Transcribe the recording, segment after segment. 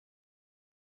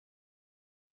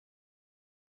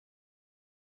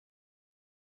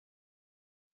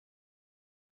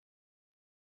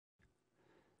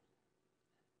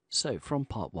So from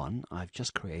part one, I've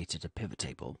just created a pivot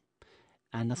table,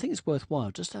 and I think it's worthwhile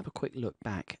just to have a quick look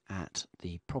back at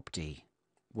the property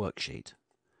worksheet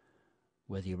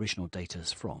where the original data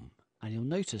is from. And you'll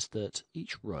notice that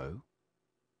each row,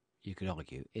 you could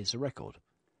argue, is a record.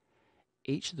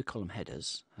 Each of the column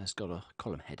headers has got a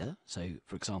column header. So,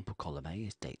 for example, column A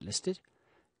is date listed,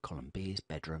 column B is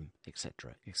bedroom,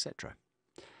 etc., etc.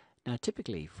 Now,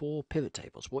 typically for pivot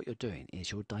tables, what you're doing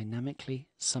is you're dynamically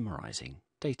summarizing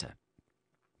data.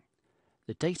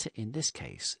 The data in this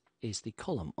case is the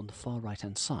column on the far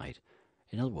right-hand side.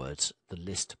 In other words, the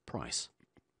list price.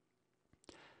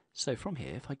 So from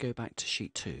here, if I go back to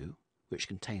sheet 2, which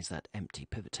contains that empty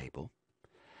pivot table,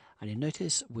 and you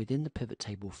notice within the pivot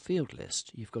table field list,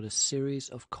 you've got a series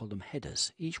of column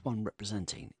headers, each one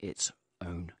representing its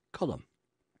own column.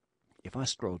 If I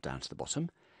scroll down to the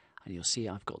bottom, and you'll see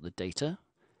I've got the data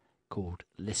called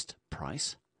list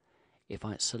price. If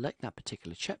I select that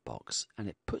particular checkbox, and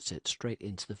it puts it straight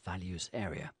into the values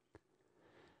area.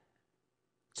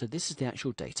 So this is the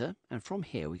actual data, and from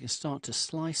here we can start to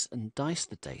slice and dice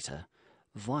the data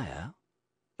via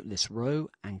this row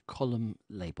and column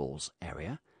labels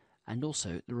area, and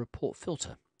also the report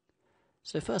filter.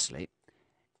 So firstly,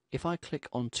 if I click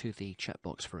onto the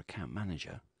checkbox for account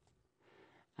manager,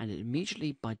 and it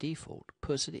immediately by default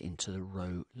puts it into the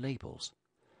row labels.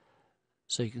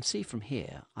 So you can see from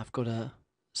here I've got a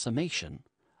summation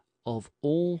of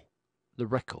all the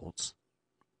records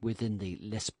within the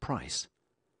list price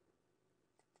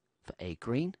for A.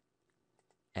 Green,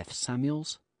 F.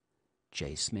 Samuels,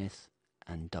 J. Smith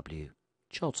and W.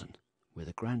 Charlton, with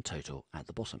a grand total at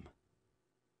the bottom.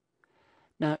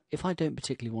 Now, if I don't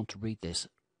particularly want to read this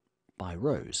by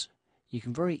rows, you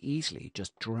can very easily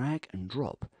just drag and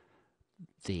drop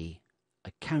the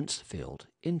accounts field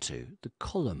into the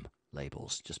column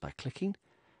labels just by clicking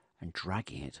and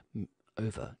dragging it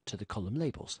over to the column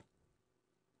labels.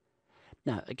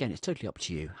 Now, again, it's totally up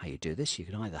to you how you do this. You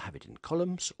can either have it in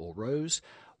columns or rows,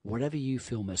 whatever you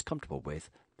feel most comfortable with,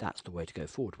 that's the way to go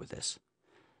forward with this.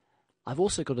 I've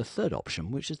also got a third option,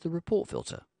 which is the report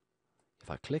filter. If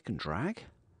I click and drag,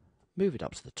 move it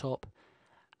up to the top,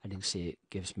 and you can see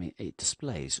it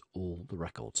displays all the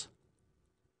records.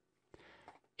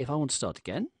 If I want to start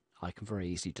again, I can very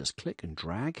easily just click and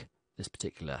drag this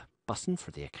particular button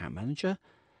for the account manager,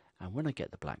 and when I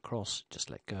get the black cross,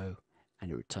 just let go, and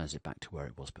it returns it back to where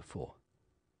it was before.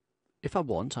 If I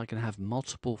want, I can have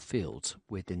multiple fields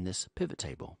within this pivot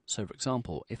table. So for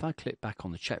example, if I click back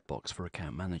on the checkbox for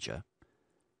account manager,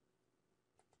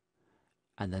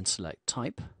 and then select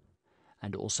type,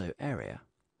 and also area,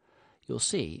 you'll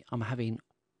see I'm having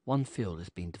one field is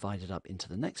being divided up into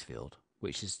the next field,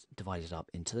 which is divided up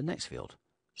into the next field.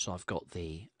 So I've got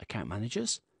the account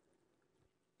managers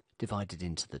divided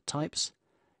into the types,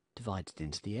 divided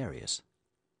into the areas.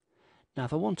 Now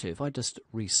if I want to, if I just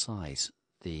resize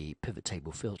the pivot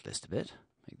table field list a bit,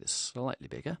 make this slightly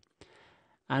bigger,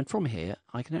 and from here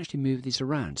I can actually move these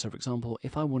around. So for example,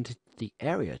 if I wanted the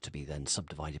area to be then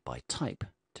subdivided by type,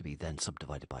 to be then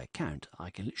subdivided by account, I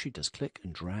can literally just click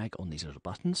and drag on these little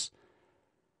buttons,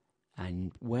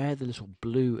 and where the little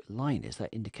blue line is,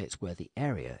 that indicates where the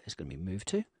area is going to be moved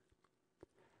to.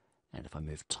 And if I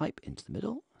move type into the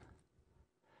middle,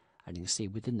 and you can see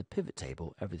within the pivot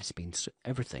table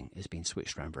everything is being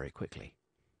switched around very quickly.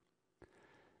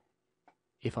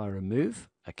 If I remove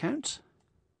account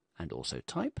and also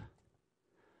type,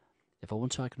 if I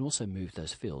want to, I can also move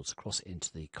those fields across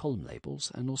into the column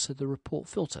labels and also the report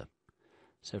filter.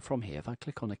 So from here, if I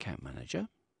click on account manager,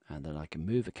 and then I can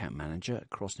move account manager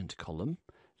across into column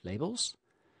labels,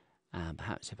 and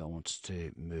perhaps if I wanted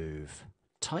to move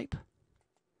type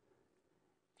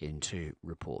into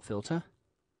report filter,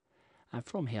 and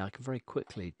from here I can very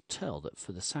quickly tell that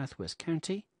for the Southwest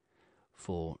County,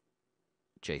 for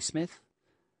J. Smith,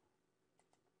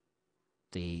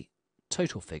 the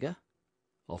total figure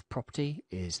of property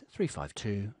is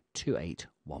 3522811.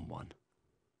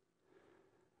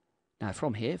 Now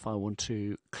from here, if I want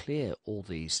to clear all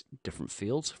these different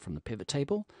fields from the pivot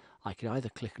table, I can either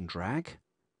click and drag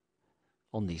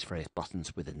on these various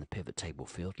buttons within the pivot table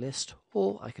field list,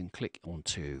 or I can click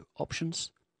onto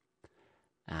options,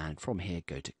 and from here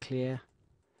go to clear,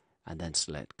 and then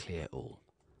select clear all,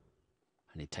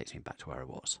 and it takes me back to where I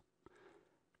was.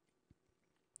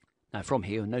 Now from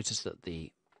here, you'll notice that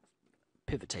the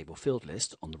pivot table field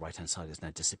list on the right hand side has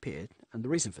now disappeared, and the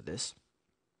reason for this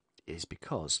is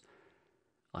because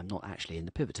I'm not actually in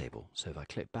the pivot table. So if I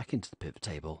click back into the pivot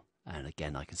table, and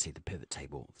again I can see the pivot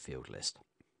table field list.